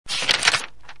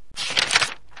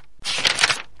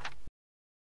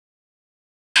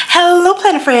Hello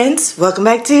planet friends, welcome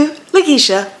back to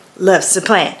Lakeisha Loves to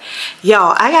Plant.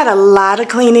 Y'all, I got a lot of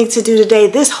cleaning to do today.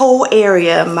 This whole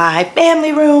area, my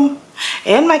family room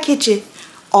and my kitchen,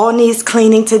 all needs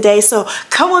cleaning today. So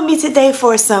come with me today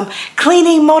for some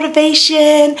cleaning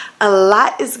motivation. A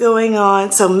lot is going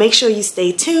on, so make sure you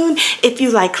stay tuned. If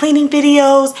you like cleaning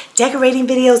videos, decorating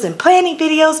videos, and planning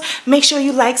videos, make sure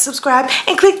you like, subscribe,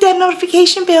 and click that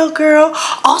notification bell, girl.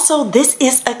 Also, this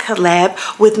is a collab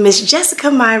with Miss Jessica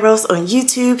Myros on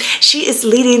YouTube. She is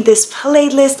leading this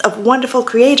playlist of wonderful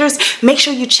creators. Make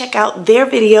sure you check out their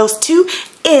videos too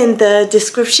in the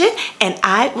description, and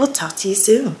I will talk to you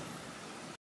soon.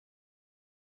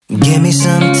 Give me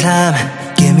some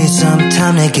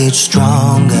time to get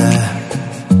stronger.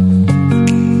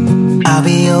 I'll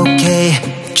be okay,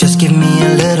 just give me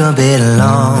a little bit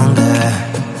longer.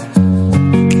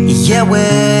 Yeah,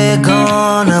 we're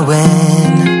gonna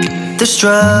win the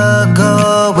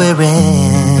struggle we're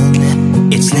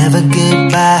in. It's never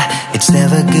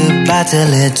goodbye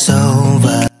till it's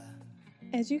over.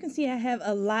 As you can see, I have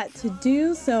a lot to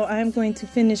do, so I'm going to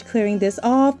finish clearing this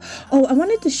off. Oh, I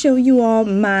wanted to show you all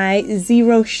my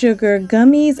zero sugar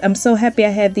gummies. I'm so happy I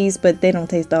have these, but they don't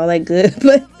taste all that good.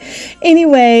 But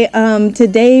anyway,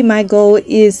 today my goal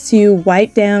is to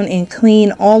wipe down and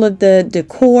clean all of the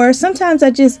decor. Sometimes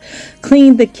I just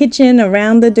clean the kitchen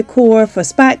around the decor for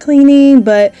spot cleaning,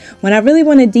 but when I really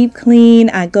want to deep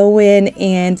clean, I go in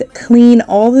and clean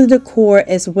all the decor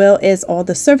as well as all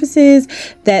the surfaces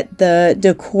that the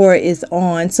decor is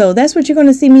on. So that's what you're going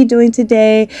to see me doing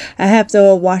today. I have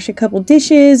to wash a couple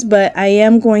dishes, but I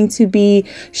am going to be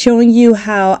showing you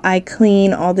how I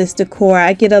clean all this decor.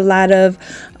 I get a lot of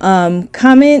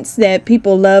comments that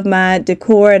people love my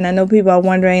decor, and I know people are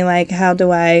wondering, like, how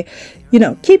do I, you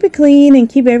know, keep it clean and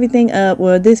keep everything up?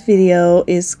 Well, this video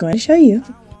is going to show you.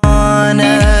 On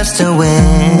us to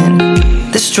win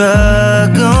the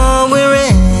struggle we're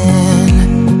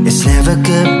in. It's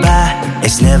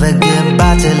never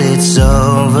goodbye till it's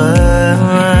over.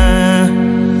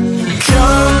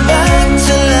 Come back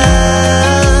to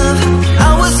love. I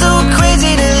was so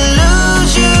crazy to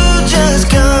lose you. Just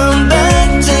come back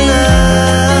to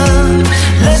love.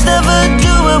 Let's never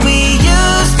do what we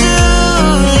used to.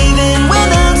 Leaving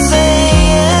without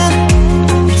saying,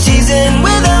 teasing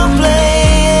without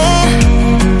playing.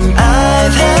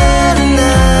 I've had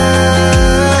enough.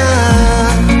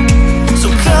 So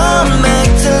come back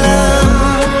to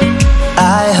love.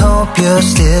 I hope you're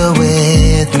still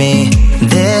with me.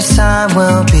 This time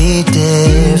will be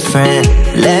different.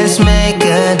 Let's make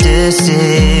a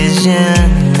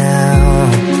decision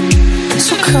now.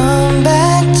 So come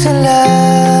back to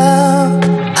love.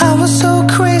 I was so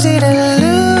crazy to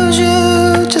lose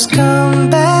you. Just come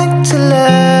back to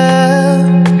love.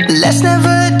 Let's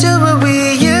never do what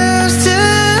we used to.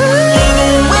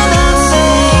 Living without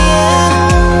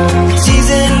saying,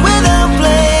 teasing without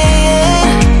playing.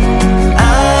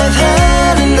 I've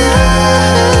had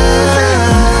enough.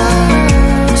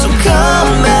 So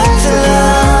come back to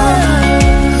love.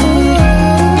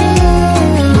 So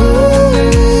come back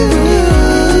to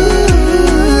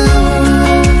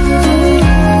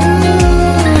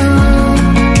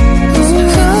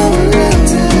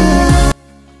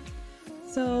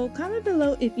love. So comment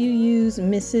below if you use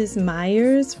Mrs.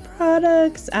 Meyer's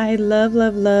products. I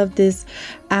love this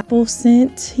apple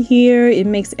scent here. It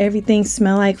makes everything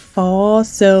smell like fall.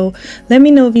 So let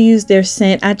me know if you use their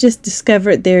scent. I just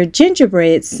discovered their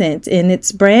gingerbread scent and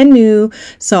it's brand new.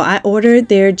 So I ordered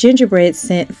their gingerbread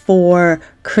scent for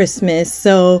Christmas.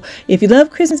 So if you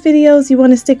love Christmas videos, you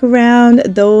want to stick around.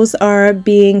 Those are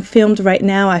being filmed right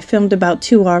now. I filmed about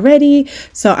 2 already,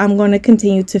 so I'm going to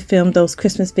continue to film those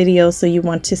Christmas videos, so you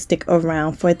want to stick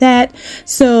around for that.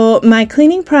 So my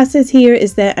cleaning process here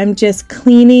is that I'm just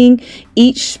cleaning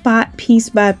each spot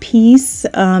piece by piece.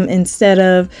 Instead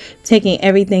of taking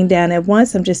everything down at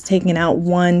once, I'm just taking out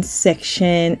one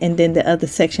section and then the other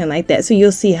section like that. So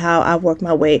you'll see how I work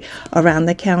my way around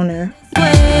the counter.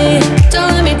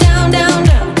 Don't let me down, down,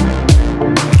 down.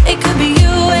 It could be you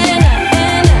and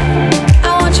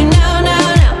I want you now,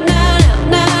 now, now, now, now,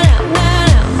 now,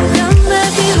 now. Come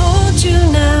let me hold you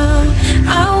now.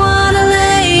 I wanna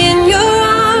lay in your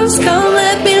arms. Come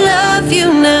let me love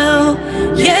you now.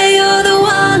 Yeah, you're the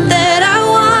one that I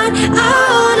want. I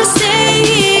wanna stay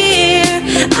here.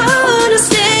 I wanna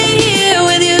stay here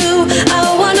with you.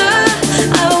 I wanna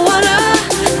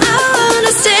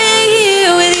stay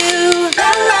here with you. La,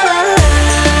 la, la, la.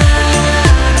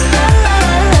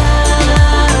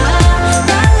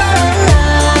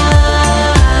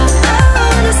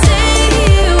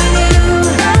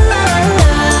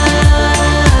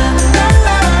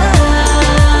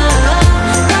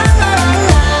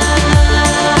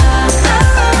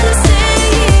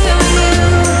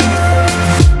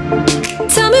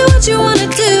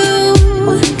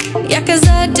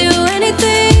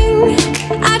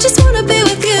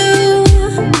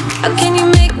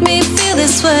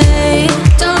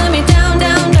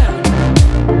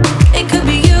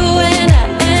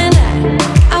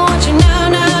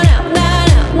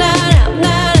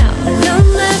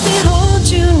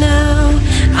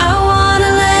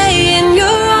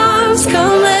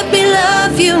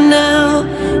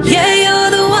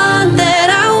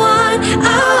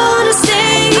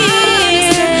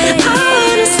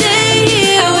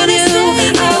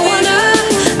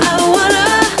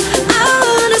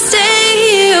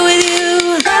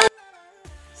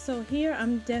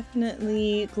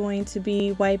 definitely going to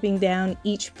be wiping down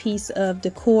each piece of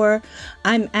decor.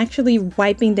 I'm actually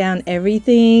wiping down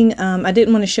everything. I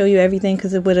didn't want to show you everything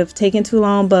because it would have taken too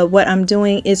long, but what I'm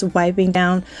doing is wiping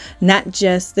down not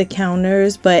just the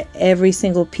counters but every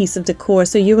single piece of decor.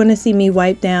 So you're going to see me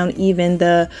wipe down even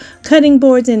the cutting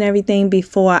boards and everything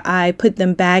before I put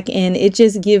them back in. It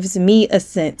just gives me a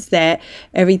sense that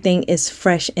everything is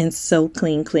fresh and so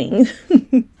clean.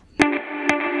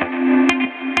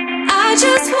 I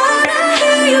just wanna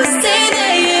hear you say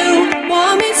that you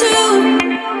want me to.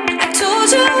 I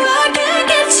told you I can't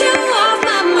get you off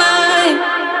my mind.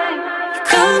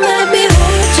 Come let me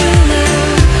hold you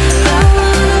now. I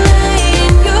wanna lay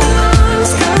in your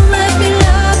arms. Come let me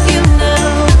love you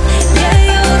now. Yeah,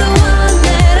 you're the one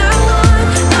that I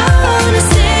want. I wanna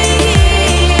stay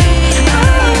here. I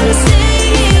wanna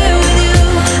stay here with you.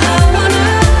 I wanna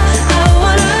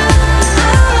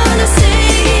stay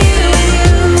here with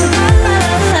you.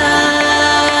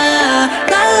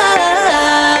 La la la la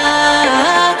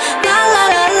la la la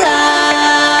la la.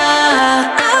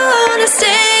 I wanna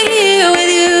stay here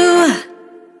with you.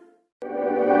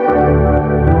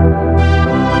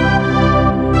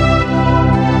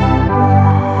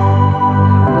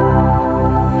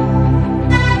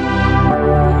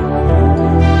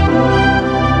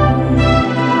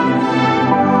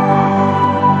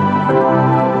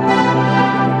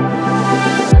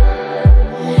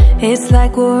 It's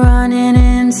like we're running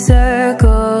in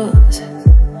circles,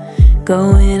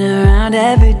 going around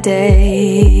every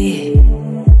day,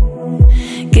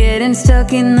 getting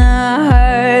stuck in the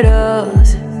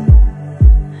hurdles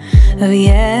of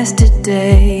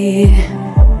yesterday.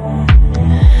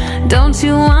 Don't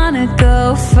you wanna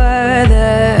go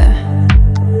further,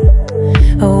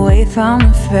 away from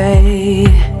the fray?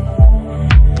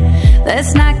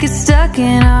 Let's not get stuck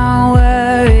in our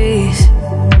worries,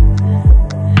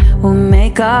 we'll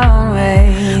make our own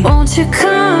way. Won't you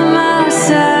come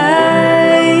outside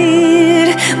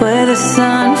where the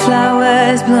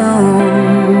sunflowers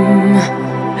bloom?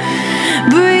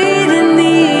 Breathe in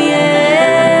the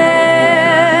air,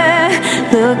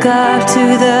 look up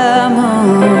to the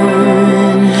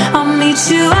moon. I'll meet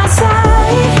you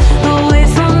outside, away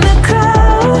from the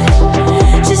crowd,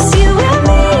 just you and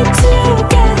me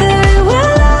together, and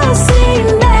we'll all sing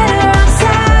better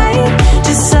outside,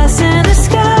 just us in the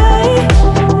sky.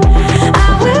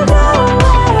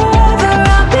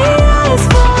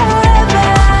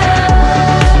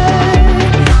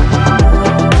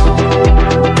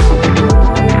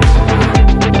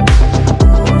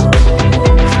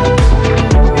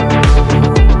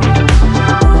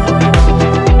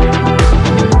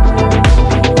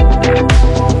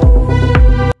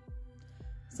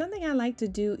 To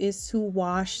do is to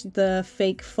wash the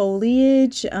fake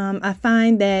foliage. I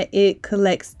find that it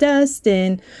collects dust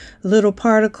and little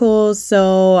particles,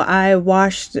 so I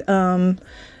washed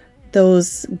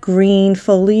those green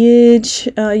foliage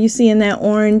you see in that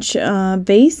orange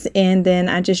base, and then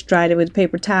I just dried it with a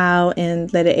paper towel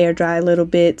and let it air dry a little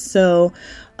bit. So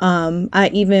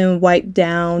I even wiped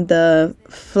down the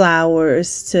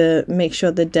flowers to make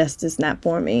sure the dust is not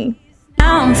forming.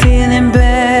 Now I'm feeling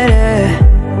better,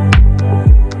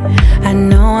 I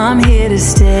know I'm here to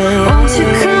stay. Won't you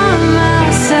come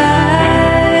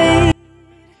outside?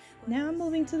 Now I'm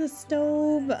moving to the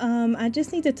stove. I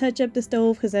just need to touch up the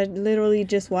stove because I literally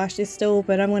just washed this stove,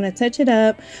 but I'm going to touch it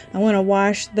up. I want to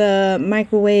wash the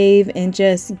microwave and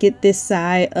just get this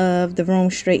side of the room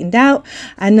straightened out.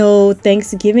 I know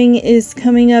Thanksgiving is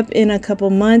coming up in a couple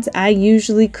months. I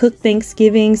usually cook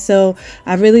Thanksgiving, so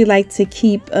I really like to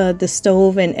keep the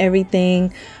stove and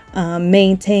everything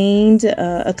maintained.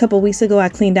 A couple weeks ago I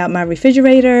cleaned out my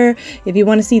refrigerator. If you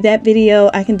want to see that video,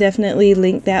 I can definitely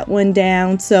link that one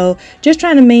down. So just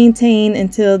trying to maintain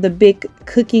until the big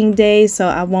cooking day, so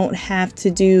I won't have to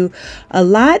do a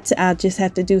lot. I'll just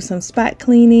have to do some spot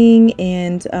cleaning,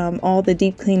 and all the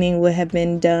deep cleaning would have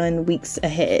been done weeks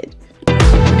ahead.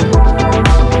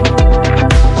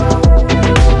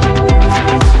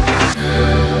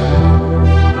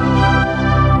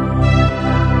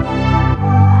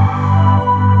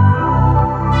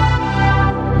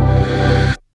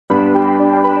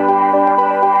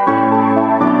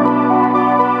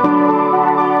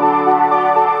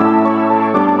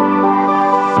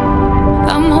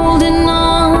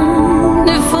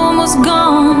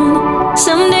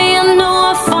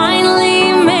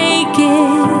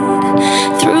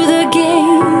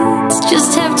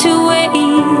 Just have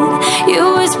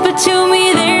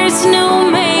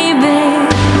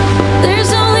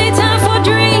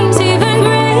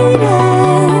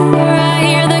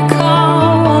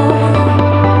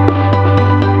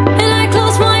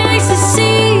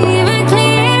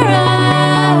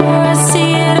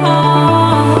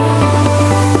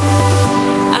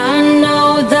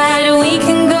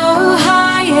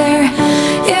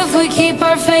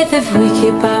our faith, if we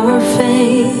keep our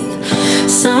faith.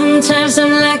 Sometimes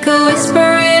I'm like a whisper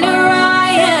in a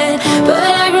riot, but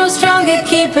I grow stronger,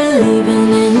 keep believing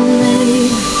in me.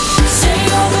 Say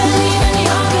you're believing in me.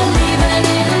 You're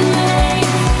believing in me.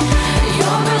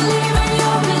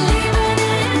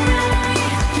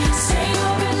 Say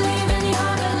you're believing in me.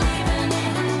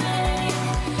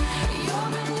 You're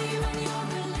believing.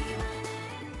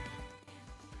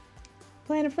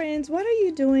 Planet friends, what are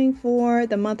you doing for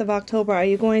the month of October? Are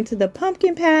you going to the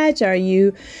pumpkin patch? Are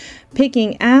you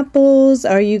picking apples?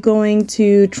 Are you going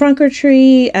to trunk or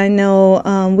treat? I know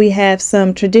we have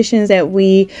some traditions that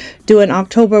we do in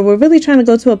October. We're really trying to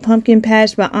go to a pumpkin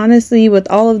patch, but honestly,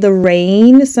 with all of the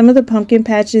rain, some of the pumpkin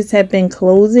patches have been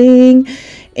closing.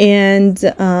 And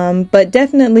but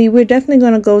definitely, we're definitely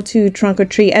going to go to trunk or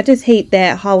treat. I just hate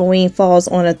that Halloween falls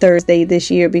on a Thursday this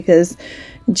year, because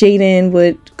Jaden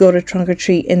would go to trunk or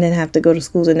treat and then have to go to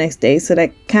school the next day, so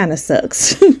that kind of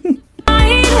sucks. Time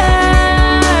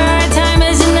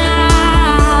is now.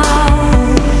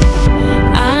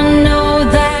 I know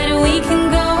that we can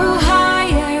go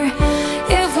higher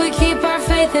if we keep our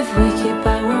faith, if we keep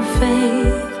our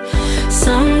faith.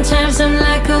 Sometimes I'm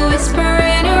like a whisper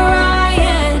in a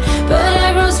riot, but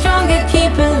I grow stronger,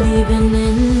 keep believing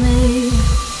in me.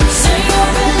 Say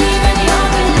you're believing in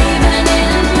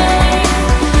me.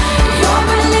 You're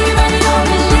believing in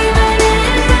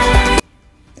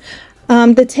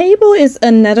me. The table is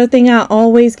another thing I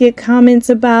always get comments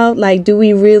about, like, do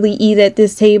we really eat at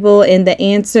this table? And the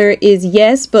answer is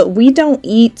yes, but we don't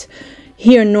eat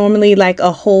here normally like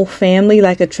a whole family,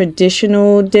 like a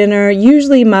traditional dinner.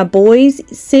 Usually my boys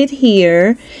sit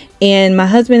here and my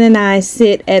husband and I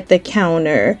sit at the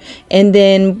counter, and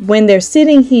then when they're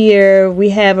sitting here, we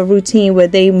have a routine where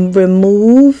they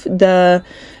remove the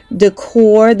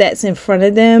decor that's in front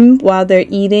of them while they're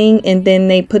eating, and then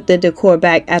they put the decor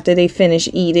back after they finish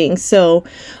eating. So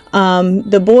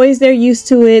the boys, they're used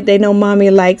to it. They know mommy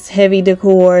likes heavy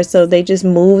decor, so they just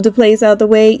move the plates out the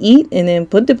way, eat, and then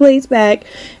put the plates back.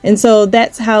 And so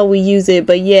that's how we use it.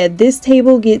 But yeah, this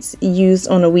table gets used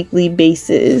on a weekly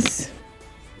basis.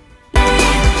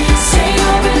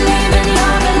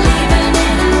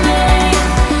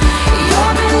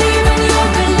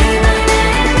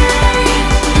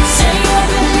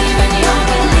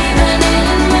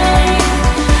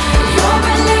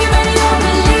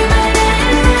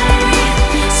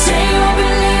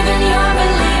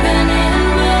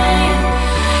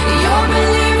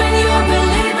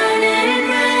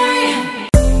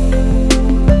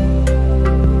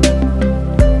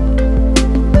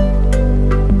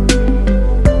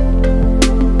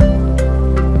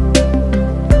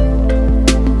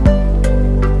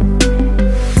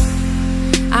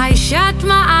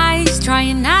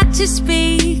 To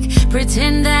speak,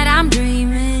 pretend that I'm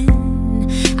dreaming.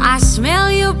 I smell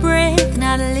your breath,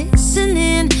 not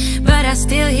listening, but I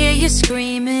still hear you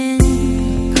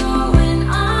screaming. Going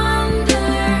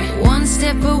under, one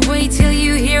step away till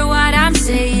you hear what I'm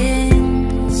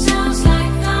saying. Sounds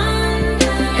like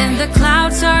thunder, and the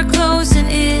clouds are closing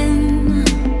in.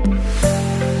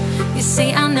 You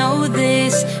see, I know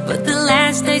this, but the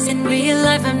last days in real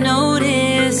life I've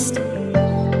noticed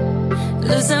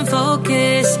losing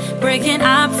focus, breaking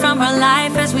up from our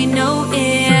life as we know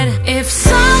it. If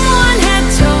someone had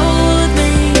told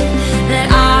me that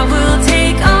I will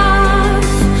take off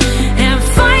and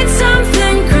find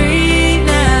something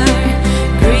greener,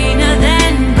 greener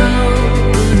than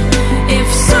gold. If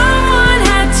someone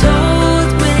had told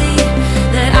me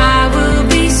that I will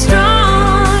be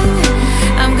strong,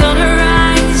 I'm gonna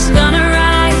rise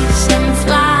and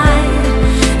fly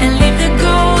and leave the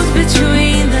gold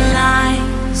between the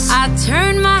lines. I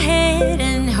turn my head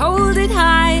and hold it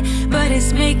high, but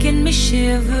it's making me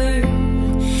shiver.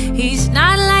 He's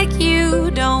not like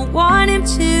you, don't want him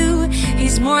to.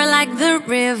 He's more like the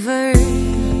river,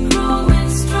 growing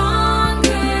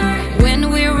stronger. When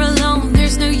we're alone,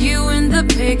 there's no you in the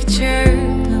picture.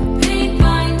 Paint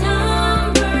by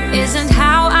numbers isn't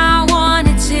how I want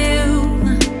it to.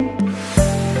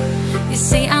 You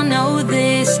see, I know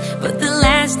this, but the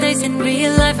last days in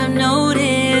real life I've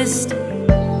noticed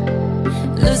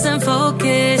losing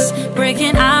focus,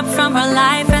 breaking up from our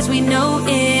life as we know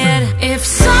it. If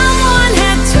someone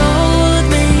had told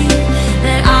me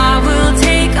that I will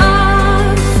take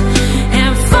off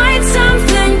and find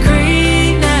something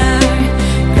greener,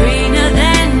 greener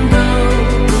than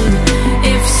gold.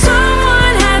 If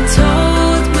someone had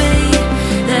told me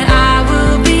that I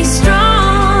will be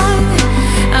strong,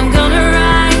 I'm gonna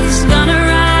rise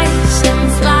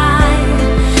and fly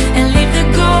and leave the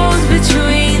gold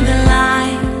between the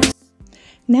lines.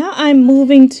 Now I'm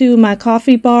moving to my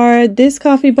coffee bar. This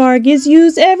coffee bar gets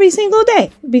used every single day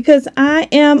because I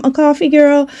am a coffee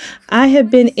girl. I have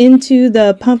been into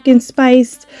the pumpkin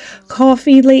spiced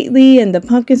coffee lately and the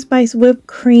pumpkin spice whipped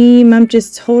cream. I'm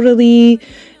just totally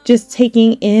just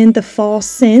taking in the fall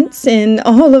scents and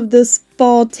all of this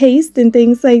fall taste and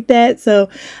things like that. So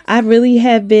I really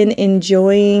have been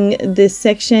enjoying this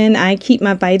section. I keep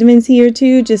my vitamins here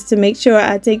too, just to make sure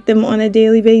I take them on a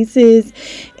daily basis.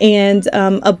 And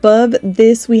above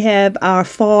this, we have our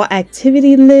fall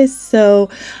activity list.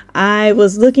 So I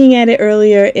was looking at it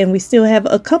earlier and we still have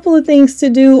a couple of things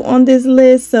to do on this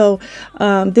list. So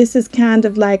this is kind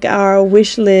of like our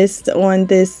wish list on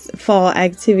this fall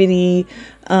activity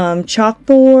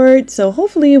chalkboard. So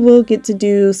hopefully we'll get to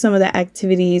do some of the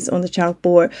activities on the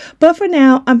chalkboard. But for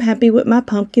now, I'm happy with my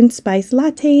pumpkin spice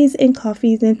lattes and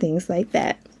coffees and things like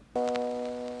that.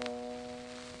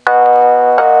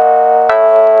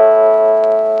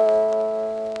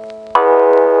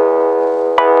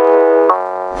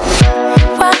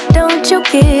 Why don't you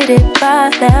get it by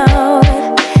now?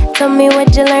 Tell me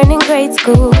what you learned in grade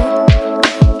school.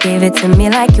 Give it to me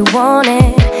like you want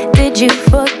it. Did you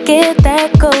forget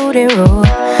that golden rule?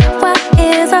 Why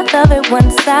is our love at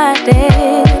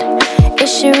one-sided? It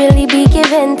should really be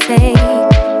give and take.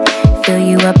 Fill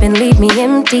you up and leave me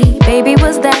empty. Baby,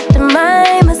 was that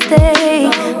my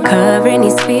mistake? Covering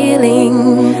these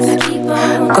feelings,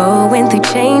 going through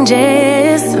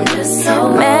changes. I'm just so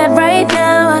mad right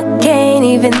now, I can't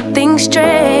even think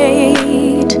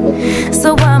straight.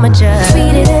 So I'ma just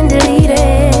tweet it and delete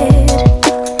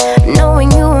it,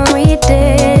 knowing you won't read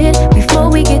it before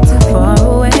we get too far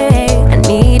away. I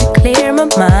need to clear my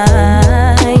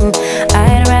mind.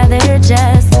 I'd rather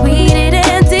just tweet it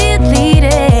and delete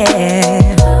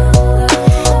it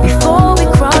before we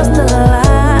cross the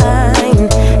line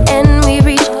and we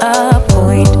reach a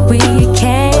point we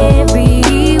can't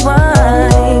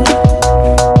rewind.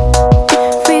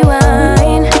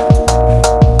 Rewind,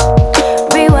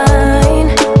 rewind,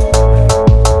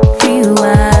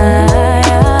 rewind.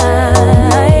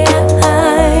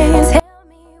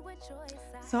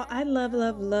 So I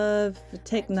love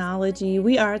technology.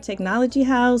 We are a technology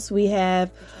house. We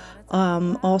have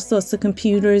all sorts of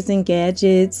computers and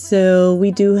gadgets. So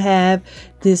we do have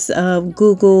this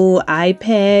Google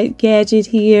iPad gadget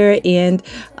here, and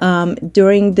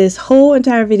during this whole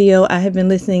entire video I have been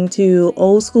listening to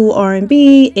old school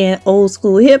R&B and old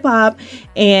school hip-hop,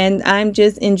 and I'm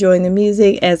just enjoying the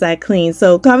music as I clean.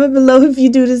 So comment below if you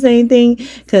do the same thing,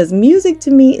 because music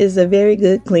to me is a very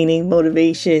good cleaning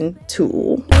motivation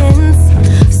tool.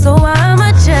 So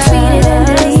I'ma just tweet it and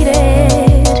delete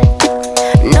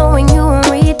it, knowing you won't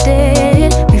read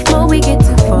it before we get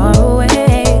too far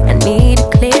away. I need to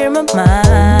clear my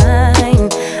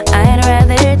mind. I'd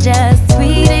rather just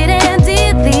tweet it and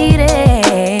delete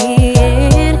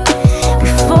it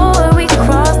before we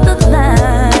cross the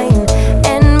line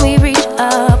and we reach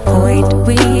a point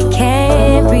we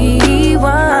can't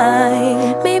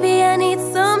rewind. Maybe I need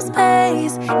some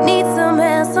space, need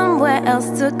somewhere else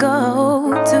to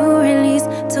go, to release,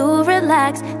 to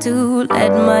relax, to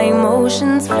let my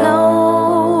emotions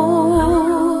flow.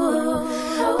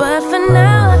 But for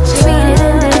now, I just tweet it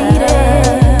and delete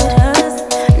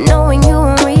it, knowing you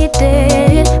won't read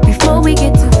it before we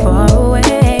get too far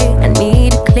away. I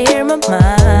need to clear my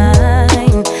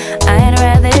mind. I'd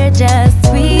rather just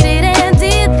tweet it and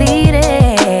delete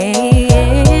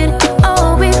it,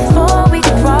 oh, before we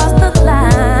cross the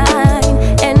line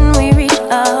and we reach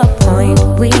a point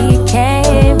we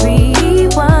can't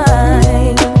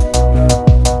rewind.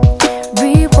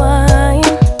 Rewind,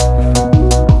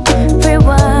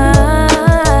 rewind,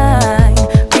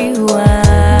 rewind.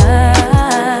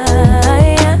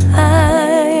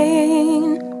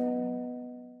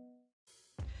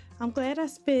 I'm glad I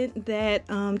spent that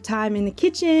time in the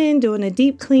kitchen doing a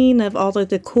deep clean of all the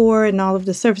decor and all of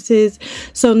the surfaces.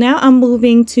 So now I'm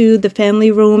moving to the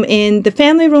family room, and the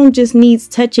family room just needs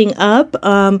touching up.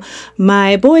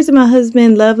 My boys and my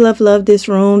husband love this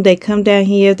room. They come down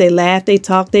here, they laugh, they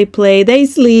talk, they play, they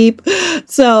sleep.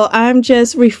 So I'm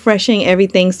just refreshing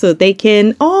everything so they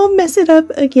can all mess it up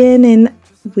again, and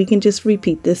we can just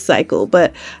repeat this cycle.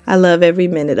 But I love every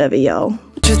minute of it, y'all.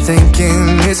 What you're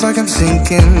thinking, it's like I'm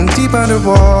sinking deep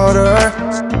underwater.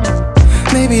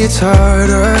 Maybe it's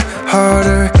harder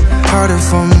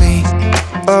for me.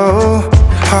 Oh,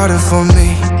 harder for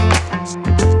me.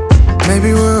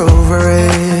 Maybe we're over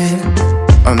it,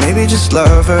 or maybe just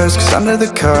lovers, cause under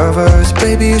the covers,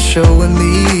 baby, you're showing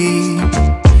me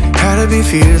how to be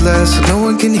fearless so no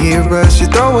one can hear us.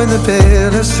 You're throwing the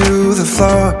pillars to the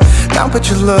floor. Now put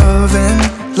your loving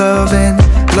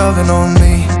on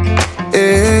me,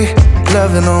 eh,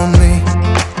 loving on me.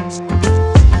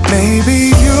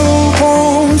 Maybe you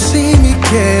won't see me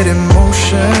get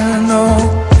emotional,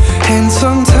 and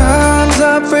sometimes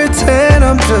I pretend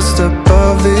I'm just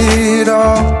above it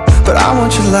all. But I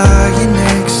want you lying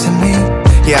next to me.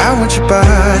 Yeah, I want your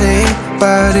body,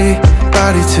 body,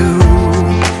 body too.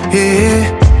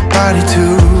 Yeah, body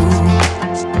too.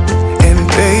 And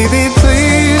baby,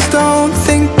 please don't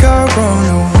think I run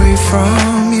away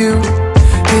from you.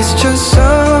 It's just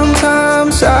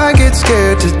sometimes I get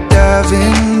scared to dive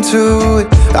into it.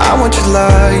 I want you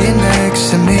lying next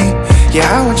to me. Yeah,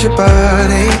 I want your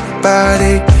body,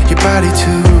 body, your body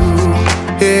too.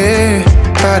 Yeah,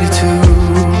 body too.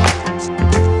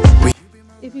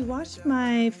 If you watched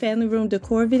my family room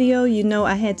decor video, you know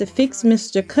I had to fix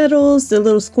Mr. Cuddles, the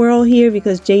little squirrel here,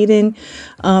 because Jaden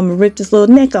ripped his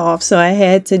little neck off. So I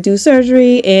had to do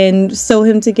surgery and sew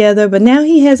him together. But now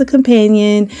he has a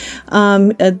companion.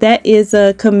 That is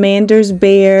a commander's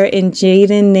bear, and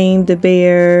Jaden named the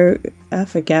bear... I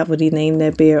forgot what he named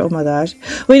that bear. Oh my gosh.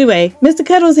 Well, anyway, Mr.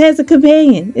 Cuddles has a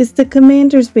companion. It's the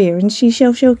commander's bear, and she's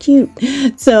so cute.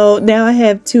 So now I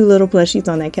have two little plushies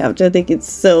on that couch. I think it's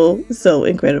so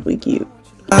incredibly cute.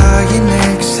 Lying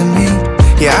next to me.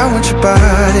 Yeah, I want your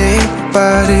body,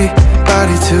 body,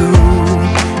 body too.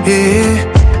 Yeah,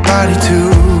 body too.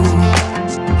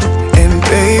 And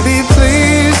baby,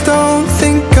 please don't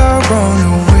think I run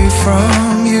away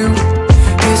from you.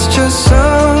 It's just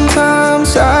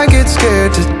sometimes I get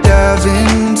scared to dive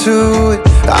into it.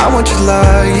 I want you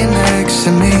lying next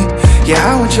to me. Yeah,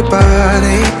 I want your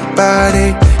body,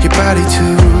 body, your body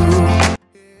too.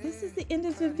 This is the end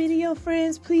of the video,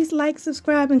 friends. Please like,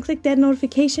 subscribe, and click that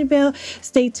notification bell.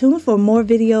 Stay tuned for more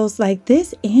videos like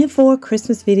this and for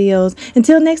Christmas videos.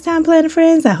 Until next time, Planet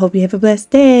Friends, I hope you have a blessed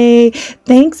day.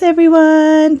 Thanks,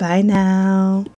 everyone. Bye now.